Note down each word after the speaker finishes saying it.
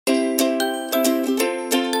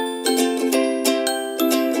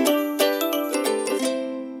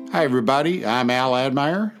Hi, everybody. I'm Al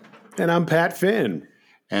Admire. And I'm Pat Finn.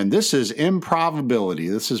 And this is Improbability.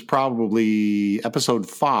 This is probably episode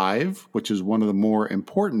 5, which is one of the more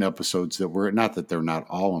important episodes that we're, not that they're not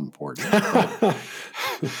all important,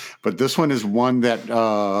 but this one is one that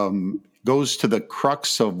goes to the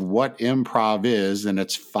crux of what improv is, and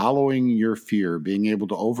it's following your fear, being able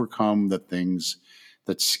to overcome the things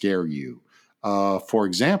that scare you. For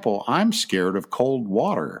example, I'm scared of cold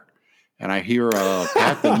water. And I hear,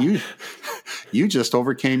 Pat, that you just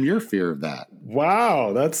overcame your fear of that.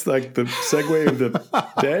 Wow, that's like the segue of the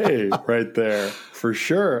day right there, for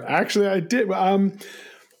sure. Actually, I did.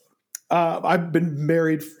 I've been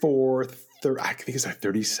married for, I think it's our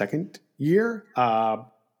 32nd year.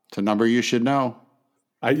 It's a number you should know.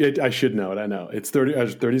 I should know it. I know. It's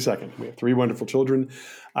 32nd. We have 3 wonderful children.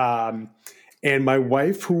 And my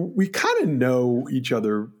wife, who we kind of know each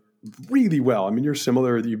other really well. I mean, you're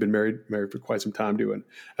similar. You've been married for quite some time to an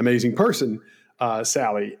amazing person,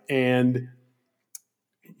 Sally. And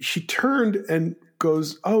she turned and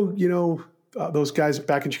goes, "Oh, those guys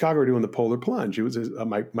back in Chicago are doing the polar plunge." It was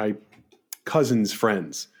my cousin's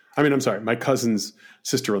friends. My cousin's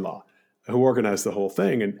sister-in-law who organized the whole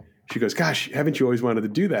thing. And she goes, "Gosh, haven't you always wanted to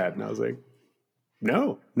do that?" And I was like,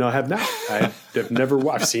 No, I have not. I've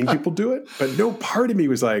seen people do it, but no part of me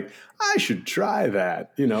was like, I should try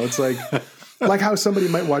that. It's like how somebody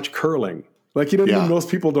might watch curling. Most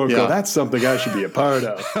people don't go, that's something I should be a part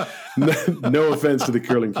of. No offense to the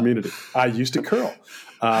curling community. I used to curl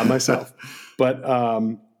myself. But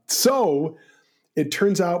so it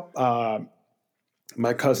turns out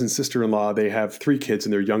my cousin's sister-in-law, they have 3 kids,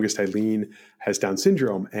 and their youngest, Eileen, has Down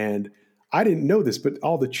syndrome. And I didn't know this, but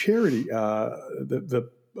all the charity, the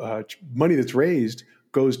money that's raised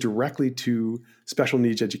goes directly to special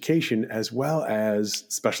needs education as well as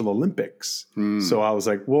Special Olympics. So I was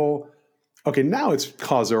like, well, okay, now it's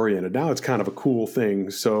cause-oriented. Now it's kind of a cool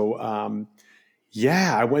thing. So,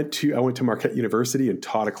 I went to Marquette University and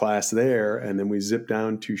taught a class there, and then we zipped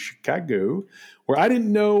down to Chicago, where I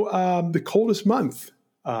didn't know the coldest month,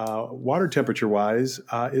 water temperature-wise,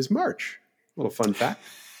 is March. A little fun fact.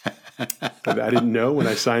 I didn't know when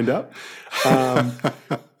I signed up.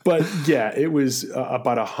 But yeah, it was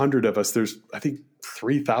about 100 of us. There's, I think,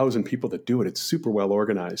 3,000 people that do it. It's super well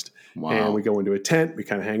organized. Wow. And we go into a tent, we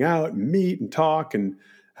kind of hang out and meet and talk and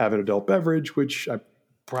have an adult beverage, which I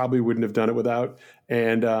probably wouldn't have done it without.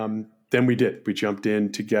 And then we did. We jumped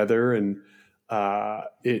in together, and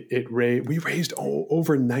we raised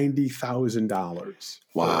over $90,000.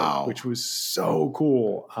 Wow. Which was so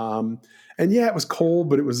cool. And yeah, it was cold,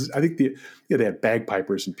 but it was, I think they had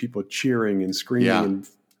bagpipers and people cheering and screaming and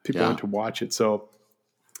people went to watch it. So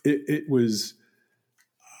it was,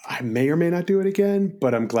 I may or may not do it again,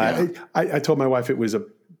 but I'm glad. Yeah. I told my wife it was a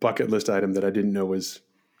bucket list item that I didn't know was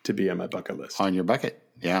to be on my bucket list. On your bucket.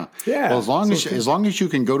 Yeah. Yeah. Well, as long as you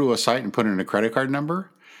can go to a site and put in a credit card number,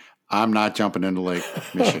 I'm not jumping into Lake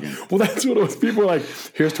Michigan. Well, that's what it was. People were like,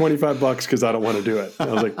 here's $25 because I don't want to do it. And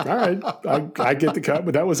I was like, all right, I get the cut,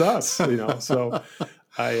 but that was us, So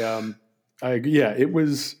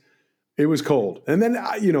it was cold. And then,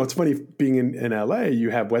 it's funny being in LA, you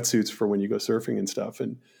have wetsuits for when you go surfing and stuff.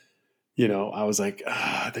 And, I was like,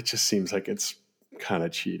 that just seems like it's kind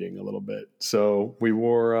of cheating a little bit. So we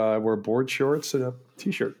wore board shorts and a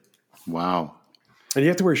t-shirt. Wow. And you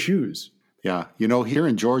have to wear shoes. Yeah, here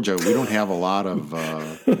in Georgia, we don't have a lot of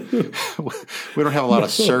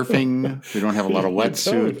surfing. We don't have a lot of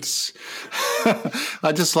wetsuits.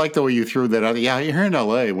 I just like the way you threw that out. Yeah, here in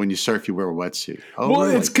LA, when you surf, you wear a wetsuit. Oh, well,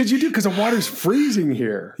 really? It's because you do, because the water's freezing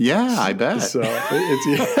here. Yeah, I bet. So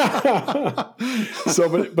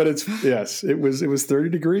but it's yes, it was 30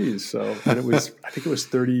 degrees. So and I think it was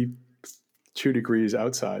 32 degrees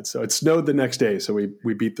outside. So it snowed the next day. So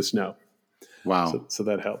we beat the snow. Wow. So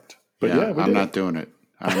that helped. But I'm not doing it.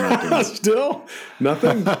 I'm not doing it. Still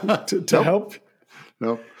nothing to help.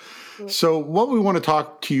 Nope. So what we want to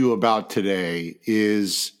talk to you about today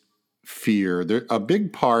is fear. A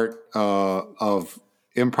big part of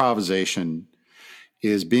improvisation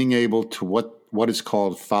is being able to what is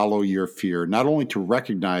called follow your fear, not only to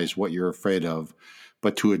recognize what you're afraid of,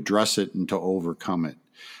 but to address it and to overcome it.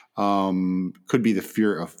 Could be the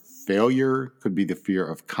fear of failure, could be the fear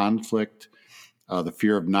of conflict, the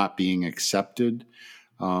fear of not being accepted.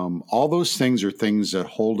 All those things are things that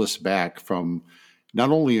hold us back from not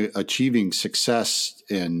only achieving success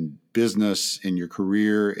in business, in your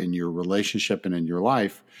career, in your relationship, and in your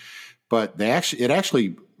life, but it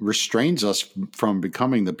actually restrains us from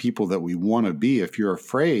becoming the people that we want to be. If you're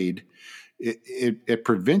afraid, it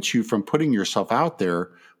prevents you from putting yourself out there,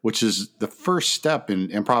 which is the first step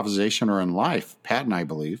in improvisation or in life, Pat and I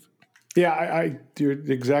believe. Yeah, you're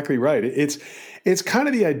exactly right. It's kind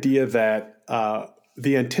of the idea that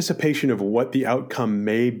the anticipation of what the outcome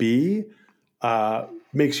may be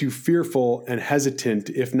makes you fearful and hesitant,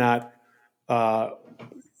 if not uh,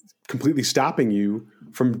 completely stopping you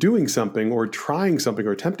from doing something or trying something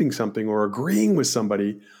or attempting something or agreeing with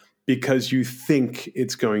somebody because you think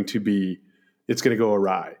it's going to go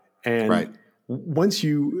awry. Right. And once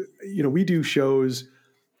we do shows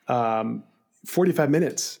 45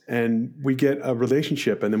 minutes and we get a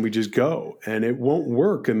relationship and then we just go, and it won't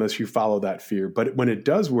work unless you follow that fear. But when it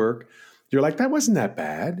does work, you're like, that wasn't that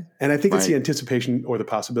bad. And I think it's the anticipation or the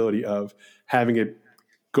possibility of having it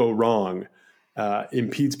go wrong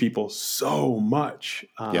impedes people so much.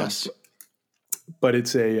 Yes. But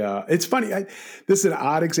it's funny. This is an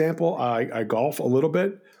odd example. I golf a little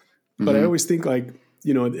bit, but I always think like,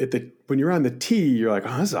 when you're on the tee, you're like,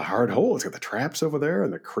 oh, this is a hard hole. It's got the traps over there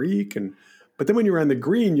and the creek. But then when you're on the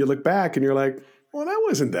green, you look back and you're like, well, that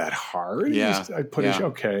wasn't that hard. Yeah.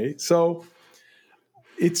 Okay. So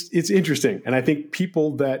it's interesting. And I think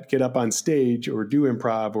people that get up on stage or do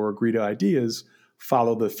improv or agree to ideas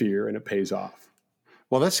follow the fear, and it pays off.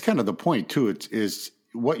 Well, that's kind of the point too. Is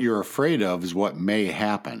what you're afraid of is what may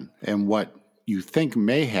happen, and what you think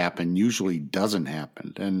may happen usually doesn't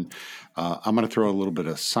happen. And I'm going to throw a little bit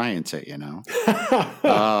of science at you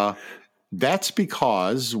now. That's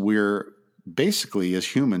because we're basically, as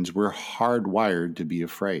humans, we're hardwired to be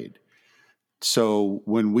afraid. So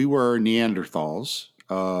when we were Neanderthals,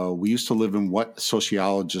 we used to live in what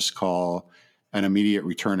sociologists call an immediate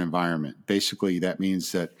return environment. Basically, that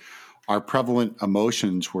means that our prevalent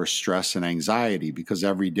emotions were stress and anxiety, because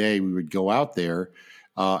every day we would go out there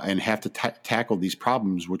and have to tackle these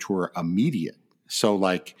problems, which were immediate. So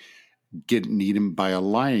like getting eaten by a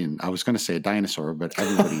lion. I was going to say a dinosaur, but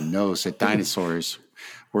everybody knows that dinosaurs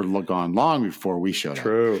were gone long before we showed up.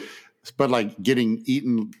 True. But like getting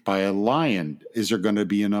eaten by a lion, is there going to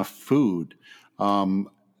be enough food?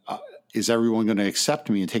 Is everyone going to accept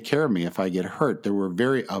me and take care of me if I get hurt? There were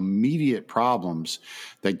very immediate problems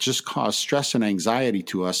that just caused stress and anxiety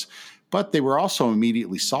to us, but they were also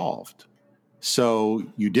immediately solved. So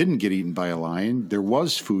you didn't get eaten by a lion. There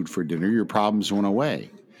was food for dinner. Your problems went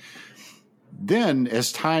away. Then,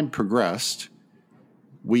 as time progressed,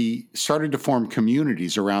 we started to form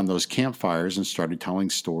communities around those campfires and started telling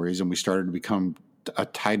stories, and we started to become a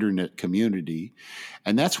tighter-knit community.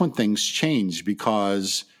 And that's when things changed,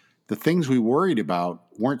 because the things we worried about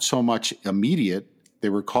weren't so much immediate. They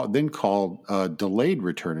were called a delayed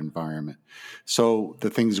return environment. So the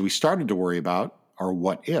things we started to worry about are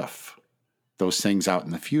what if, those things out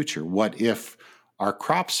in the future. What if our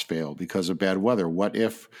crops fail because of bad weather? What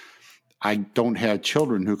if I don't have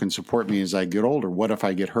children who can support me as I get older? What if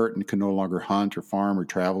I get hurt and can no longer hunt or farm or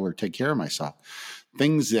travel or take care of myself?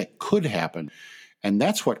 Things that could happen. And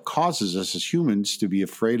that's what causes us as humans to be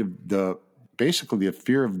afraid of basically the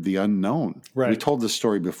fear of the unknown. Right. We told this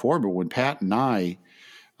story before, but when Pat and I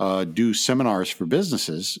do seminars for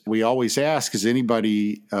businesses, we always ask, is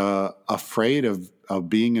anybody afraid of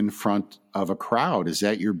being in front of a crowd? Is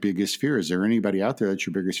that your biggest fear? Is there anybody out there that's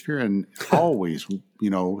your biggest fear? And always,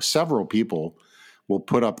 several people will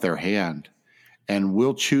put up their hand, and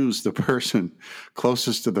we'll choose the person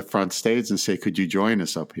closest to the front stage and say, could you join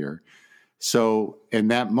us up here? So in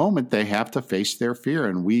that moment, they have to face their fear,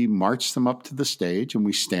 and we march them up to the stage and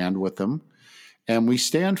we stand with them, and we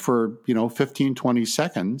stand for, 15, 20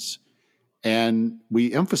 seconds. And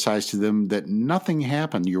we emphasize to them that nothing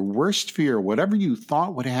happened. Your worst fear, whatever you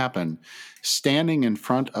thought would happen, standing in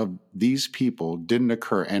front of these people didn't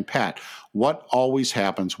occur. And Pat, what always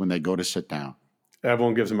happens when they go to sit down?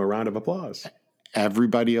 Everyone gives them a round of applause.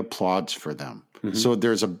 Everybody applauds for them. Mm-hmm. So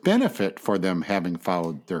there's a benefit for them having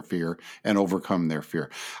followed their fear and overcome their fear.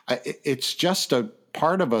 It's just a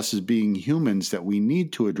part of us as being humans that we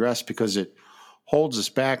need to address, because it holds us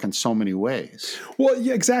back in so many ways. Well,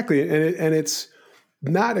 yeah, exactly. And it's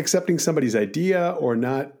not accepting somebody's idea or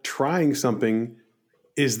not trying something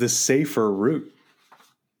is the safer route.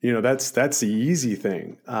 That's the easy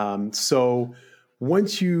thing. So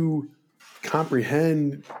once you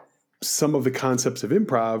comprehend some of the concepts of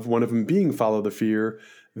improv, one of them being follow the fear,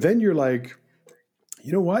 then you're like,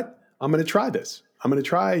 you know what? I'm going to try this. I'm going to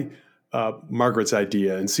try Margaret's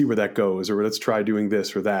idea and see where that goes, or let's try doing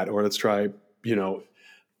this or that, or let's try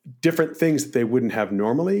different things that they wouldn't have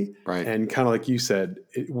normally. Right. And kind of like you said,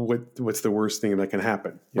 what's the worst thing that can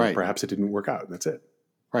happen? Right. Perhaps it didn't work out, and that's it.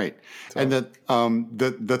 Right. So. And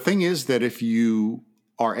the thing is that if you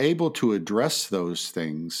are able to address those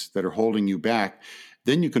things that are holding you back,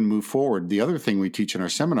 then you can move forward. The other thing we teach in our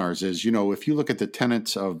seminars is, if you look at the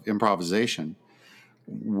tenets of improvisation,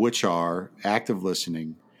 which are active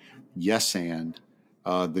listening, yes and,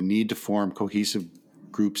 the need to form cohesive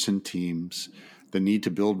groups and teams, the need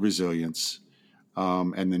to build resilience,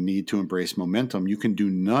 and the need to embrace momentum. You can do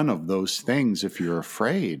none of those things if you're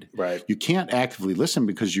afraid. Right. You can't actively listen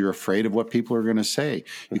because you're afraid of what people are going to say.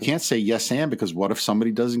 You can't say yes and because what if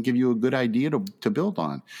somebody doesn't give you a good idea to build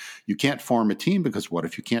on? You can't form a team because what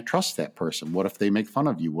if you can't trust that person? What if they make fun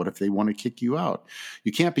of you? What if they want to kick you out?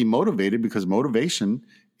 You can't be motivated because motivation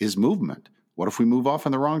is movement. What if we move off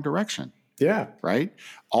in the wrong direction? Yeah. Right?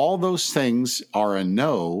 All those things are a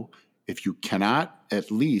no if you cannot at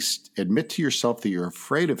least admit to yourself that you're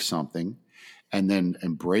afraid of something and then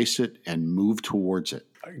embrace it and move towards it.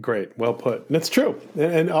 Great. Well put. And that's true.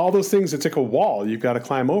 And all those things, it's like a wall you've got to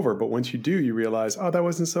climb over. But once you do, you realize, oh, that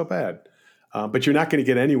wasn't so bad. But you're not going to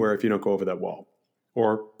get anywhere if you don't go over that wall,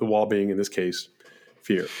 or the wall being, in this case,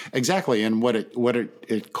 fear. Exactly. And what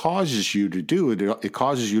it causes you to do, it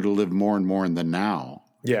causes you to live more and more in the now.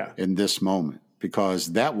 Yeah. In this moment,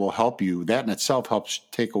 because that will help you. That in itself helps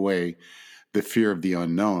take away the fear of the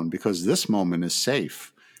unknown, because this moment is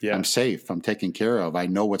safe. Yeah. I'm safe. I'm taken care of. I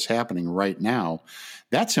know what's happening right now.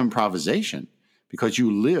 That's improvisation, because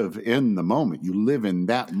you live in the moment. You live in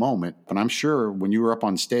that moment. But I'm sure when you were up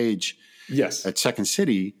on stage Yes. at Second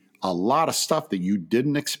City, a lot of stuff that you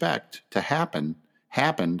didn't expect to happen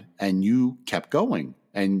happened, and you kept going,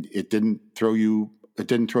 and it didn't throw you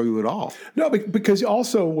at all. No, because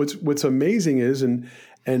also what's amazing is, and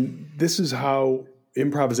this is how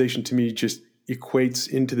improvisation to me just equates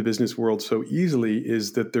into the business world so easily,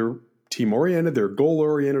 is that they're team oriented, they're goal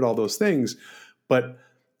oriented, all those things, but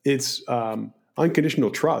it's unconditional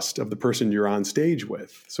trust of the person you're on stage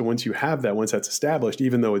with. So once you have that, once that's established,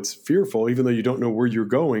 even though it's fearful, even though you don't know where you're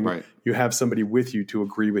going, right, you have somebody with you to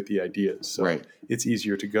agree with the ideas. So right, it's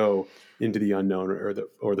easier to go into the unknown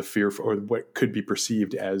or the fearful, or what could be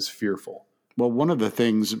perceived as fearful. Well, one of the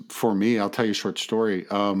things for me, I'll tell you a short story.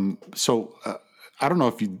 I don't know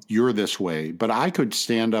if you're this way, but I could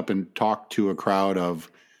stand up and talk to a crowd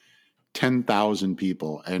of 10,000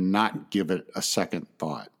 people and not give it a second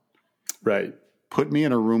thought. Right. Put me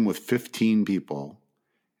in a room with 15 people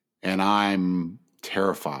and I'm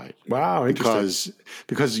terrified. Wow, interesting.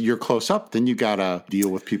 Because you're close up, then you got to deal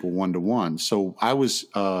with people one-to-one. So I was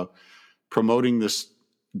promoting this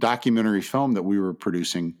documentary film that we were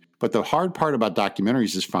producing. But the hard part about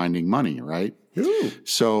documentaries is finding money, right? Ooh.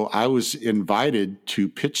 So I was invited to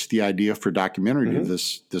pitch the idea for documentary to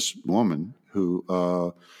this woman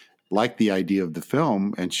who liked the idea of the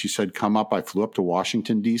film. And she said, come up. I flew up to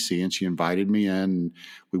Washington, D.C., and she invited me in.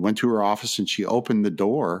 We went to her office and she opened the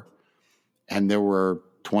door and there were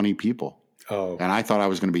 20 people. Oh. And I thought I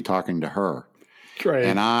was going to be talking to her. Great.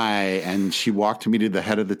 And she walked me to the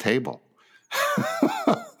head of the table.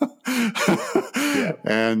 Yeah.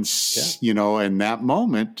 And, in that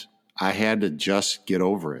moment, I had to just get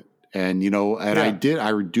over it. And, I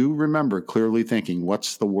do remember clearly thinking,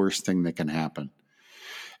 what's the worst thing that can happen?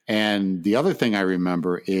 And the other thing I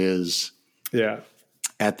remember is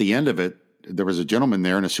at the end of it, there was a gentleman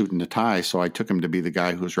there in a suit and a tie. So I took him to be the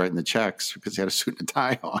guy who was writing the checks because he had a suit and a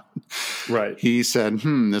tie on. Right. He said,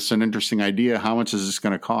 this is an interesting idea. How much is this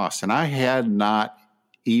going to cost? And I had not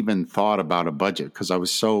even thought about a budget because I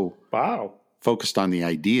was so focused on the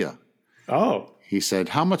idea. Oh. He said,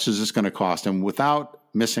 how much is this going to cost? And without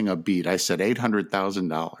missing a beat, I said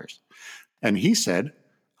 $800,000. And he said,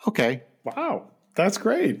 okay. Wow. That's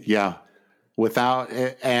great. Yeah.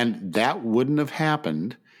 And that wouldn't have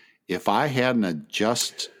happened if I hadn't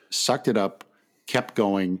just sucked it up, kept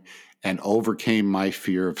going, and overcame my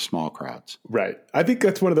fear of small crowds. Right. I think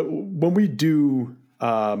that's when we do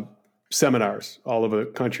seminars all over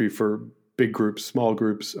the country for big groups, small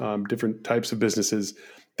groups, different types of businesses,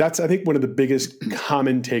 that's, I think, one of the biggest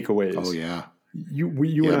common takeaways. Oh, yeah.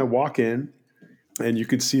 You and I walk in and you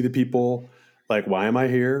could see the people like, why am I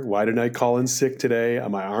here? Why didn't I call in sick today?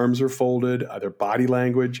 My arms are folded, their body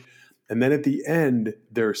language. And then at the end,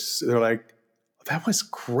 they're like, that was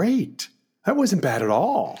great. That wasn't bad at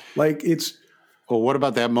all. Like Well, what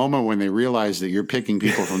about that moment when they realize that you're picking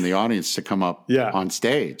people from the audience to come up on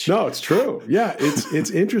stage? No, it's true. Yeah, it's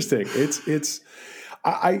interesting.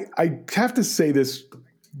 I have to say this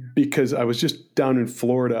because I was just down in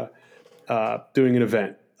Florida doing an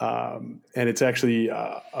event, and it's actually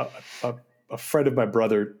a friend of my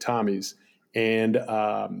brother Tommy's, and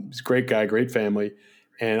he's a great guy, great family,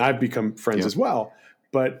 and I've become friends as well.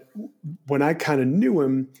 But when I kind of knew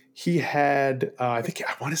him, he had, I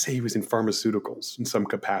want to say he was in pharmaceuticals in some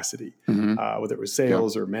capacity, whether it was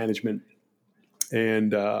sales or management.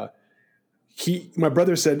 And my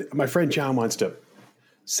brother said, my friend John wants to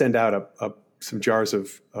send out a some jars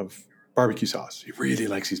of barbecue sauce. He really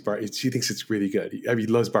likes these he thinks it's really good. He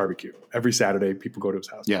loves barbecue. Every Saturday, people go to his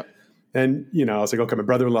house. Yeah. And, I was like, okay, my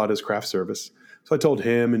brother-in-law does craft service. So I told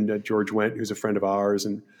him and George Wendt, who's a friend of ours,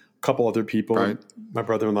 and a couple other people. Right. My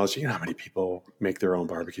brother-in-law's, how many people make their own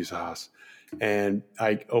barbecue sauce? And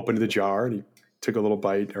I opened the jar and he took a little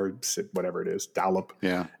bite or whatever it is, dollop.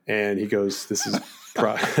 Yeah. And he goes, this is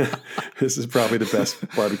probably the best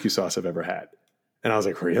barbecue sauce I've ever had. And I was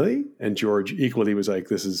like, really? And George equally was like,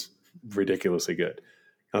 this is ridiculously good.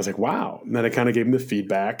 And I was like, wow. And then I kind of gave him the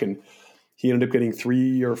feedback, and he ended up getting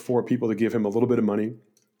 3 or 4 people to give him a little bit of money.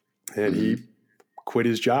 And he quit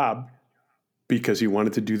his job because he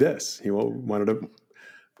wanted to do this. He wanted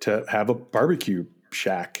to have a barbecue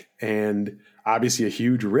shack, and obviously a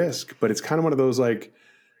huge risk, but it's kind of one of those, like,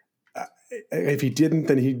 if he didn't,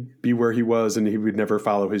 then he'd be where he was and he would never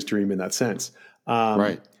follow his dream in that sense.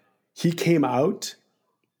 Right. He came out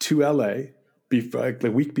to LA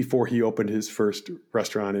the week before he opened his first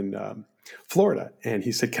restaurant in Florida. And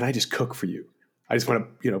he said, can I just cook for you? I just want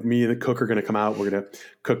to, me and the cook are going to come out. We're going to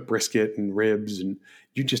cook brisket and ribs, and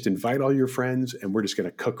you just invite all your friends and we're just going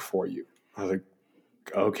to cook for you. I was like,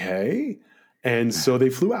 okay. And so they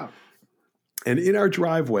flew out. And in our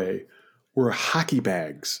driveway were hockey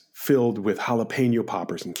bags filled with jalapeno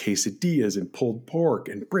poppers and quesadillas and pulled pork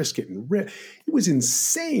and brisket and ribs. It was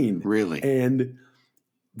insane. Really? And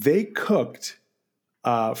they cooked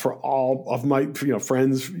for all of my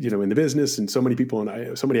friends, in the business, and so many people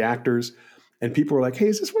and so many actors. And people were like, hey,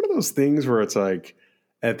 is this one of those things where it's like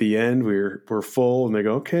at the end we're full, and they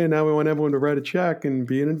go, okay, now we want everyone to write a check and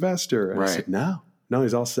be an investor. And right. I said, no,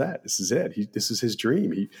 he's all set. This is it. This is his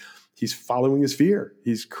dream. He's following his fear.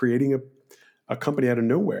 He's creating a company out of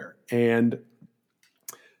nowhere. And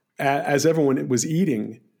as everyone was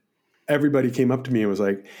eating, everybody came up to me and was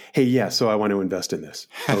like, hey, yeah, so I want to invest in this.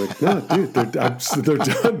 I was like, no, dude, they're done.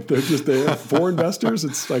 They have 4 investors.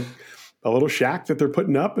 It's like a little shack that they're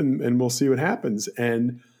putting up, and we'll see what happens.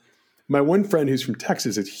 And my one friend who's from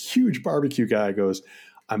Texas, a huge barbecue guy, goes,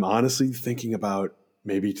 I'm honestly thinking about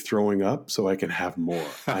maybe throwing up so I can have more.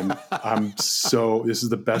 This is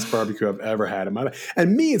the best barbecue I've ever had in my life.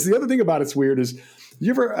 And it's the other thing about it's weird is, you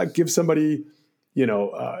ever give somebody,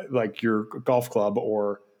 like your golf club,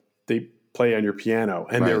 or they play on your piano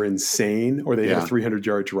and they're insane, or they have a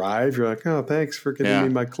 300-yard drive. You're like, oh, thanks for getting me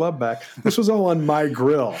my club back. This was all on my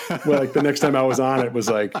grill. Well, like the next time I was on it was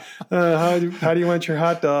like, how do you want your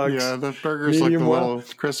hot dogs? Yeah, the burgers look a little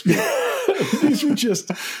crispy. These were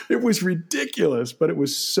it was ridiculous, but it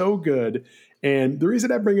was so good. And the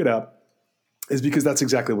reason I bring it up is because that's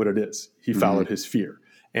exactly what it is. He followed his fear.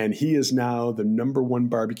 And he is now the #1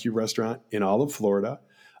 barbecue restaurant in all of Florida.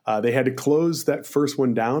 They had to close that first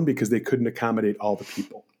one down because they couldn't accommodate all the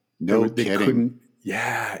people. They couldn't.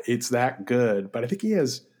 Yeah, it's that good. But I think he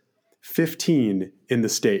has 15 in the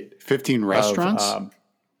state. 15 restaurants?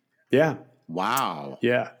 Yeah. Wow.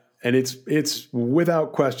 Yeah. And it's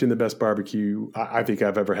without question the best barbecue I think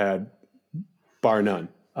I've ever had, bar none.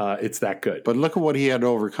 It's that good. But look at what he had to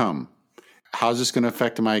overcome. How's this going to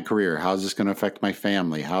affect my career? How's this going to affect my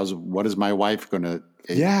family? What is my wife going to?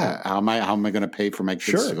 How am I going to pay for my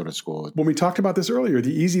kids to go to school? When we talked about this earlier,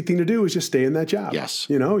 the easy thing to do is just stay in that job. Yes.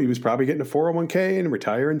 He was probably getting a 401k and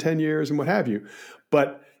retire in 10 years and what have you.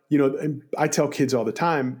 But, I tell kids all the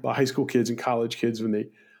time, high school kids and college kids, when they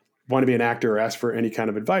want to be an actor or ask for any kind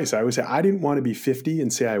of advice, I always say, I didn't want to be 50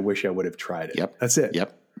 and say, I wish I would have tried it. Yep. That's it.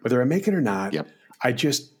 Yep. Whether I make it or not, I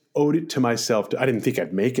just owed it to myself. I didn't think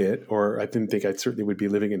I'd make it, or I didn't think I certainly would be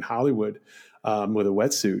living in Hollywood with a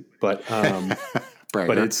wetsuit. But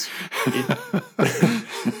but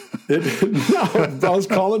no, I was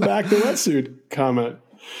calling back the wetsuit comment.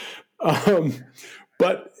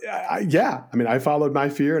 But I followed my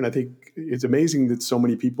fear, and I think it's amazing that so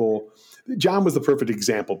many people. John was the perfect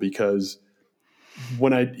example, because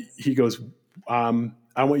he goes, I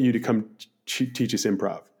want you to come teach us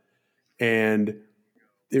improv, and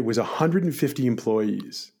it was 150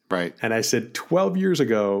 employees. Right. And I said, 12 years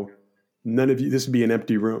ago, none of you, this would be an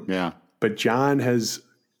empty room. Yeah. But John has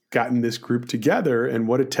gotten this group together, and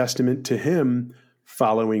what a testament to him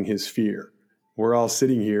following his fear. We're all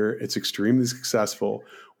sitting here. It's extremely successful.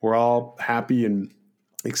 We're all happy and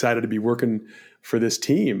excited to be working for this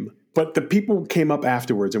team. But the people came up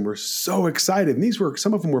afterwards and were so excited. And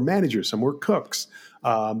some of them were managers, some were cooks,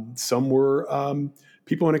 some were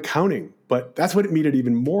people in accounting. But that's what made it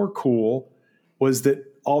even more cool, was that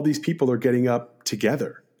all these people are getting up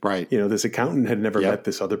together. Right. This accountant had never met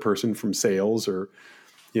this other person from sales or,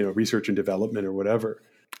 research and development or whatever.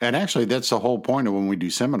 And actually, that's the whole point of when we do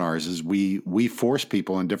seminars is we force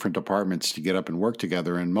people in different departments to get up and work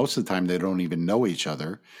together. And most of the time, they don't even know each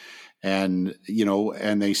other. And,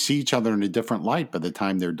 and they see each other in a different light by the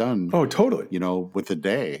time they're done. Oh, totally. With the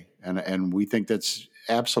day. And we think that's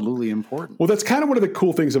absolutely important. Well, that's kind of one of the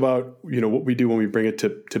cool things about, what we do when we bring it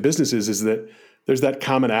to businesses is that there's that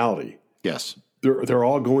commonality. Yes. They're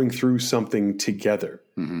all going through something together,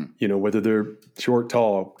 whether they're short,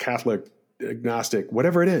 tall, Catholic, agnostic,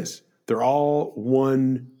 whatever it is, they're all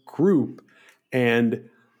one group and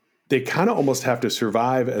they kind of almost have to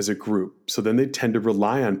survive as a group. So then they tend to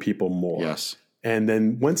rely on people more. Yes. And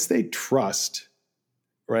then once they trust,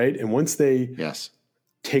 right? And once they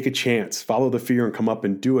take a chance, follow the fear and come up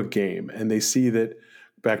and do a game, and they see that,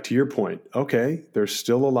 back to your point, okay, they're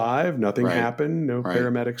still alive. Nothing happened. No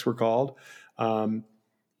paramedics were called.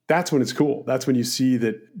 That's when it's cool. That's when you see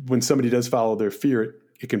that when somebody does follow their fear,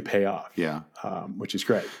 it can pay off. Yeah. Which is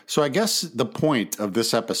great. So I guess the point of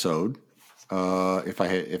this episode,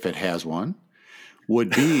 if it has one,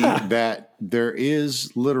 would be that there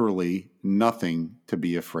is literally nothing to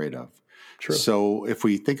be afraid of. True. So if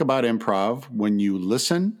we think about improv, when you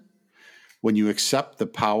listen, when you accept the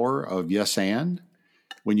power of yes and,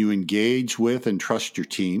 when you engage with and trust your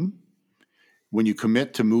team, when you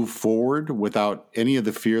commit to move forward without any of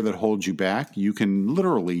the fear that holds you back, you can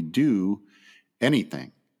literally do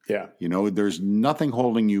anything. Yeah. There's nothing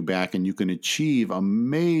holding you back, and you can achieve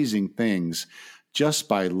amazing things just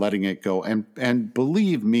by letting it go. And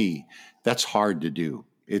believe me, that's hard to do.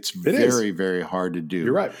 It's very, very hard to do.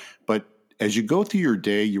 You're right. But as you go through your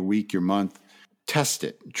day, your week, your month, test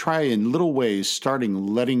it. Try in little ways, starting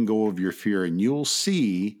letting go of your fear, and you'll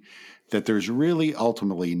see that there's really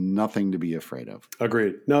ultimately nothing to be afraid of.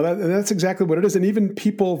 Agreed. No, that's exactly what it is. And even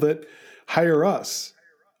people that hire us,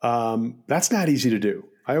 that's not easy to do.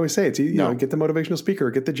 I always say it's easy, get the motivational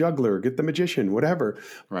speaker, get the juggler, get the magician, whatever.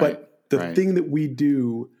 Right. But the thing that we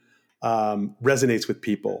do resonates with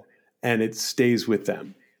people, and it stays with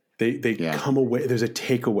them. They come away. There's a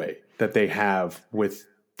takeaway that they have with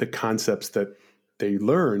the concepts that they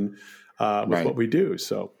learn with what we do.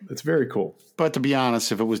 So it's very cool. But to be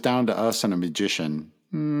honest, if it was down to us and a magician,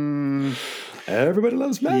 everybody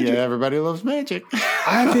loves magic. Yeah, everybody loves magic.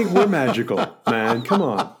 I think we're magical, man. Come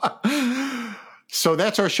on. So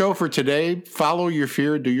that's our show for today. Follow your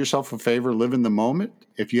fear. Do yourself a favor. Live in the moment.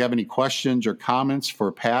 If you have any questions or comments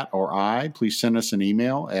for Pat or I, please send us an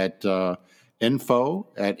email at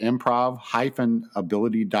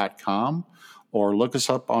info@improv-ability.com or look us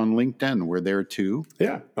up on LinkedIn. We're there too.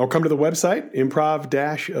 Yeah. Or come to the website,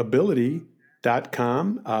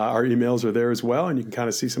 improv-ability.com. Our emails are there as well, and you can kind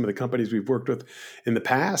of see some of the companies we've worked with in the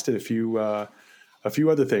past and a few other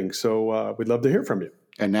things. So we'd love to hear from you.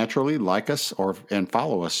 And naturally, like us and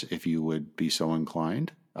follow us if you would be so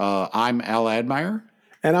inclined. I'm Al Admire.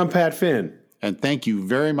 And I'm Pat Finn. And thank you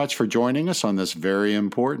very much for joining us on this very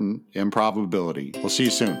important Improbability. We'll see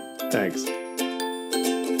you soon. Thanks.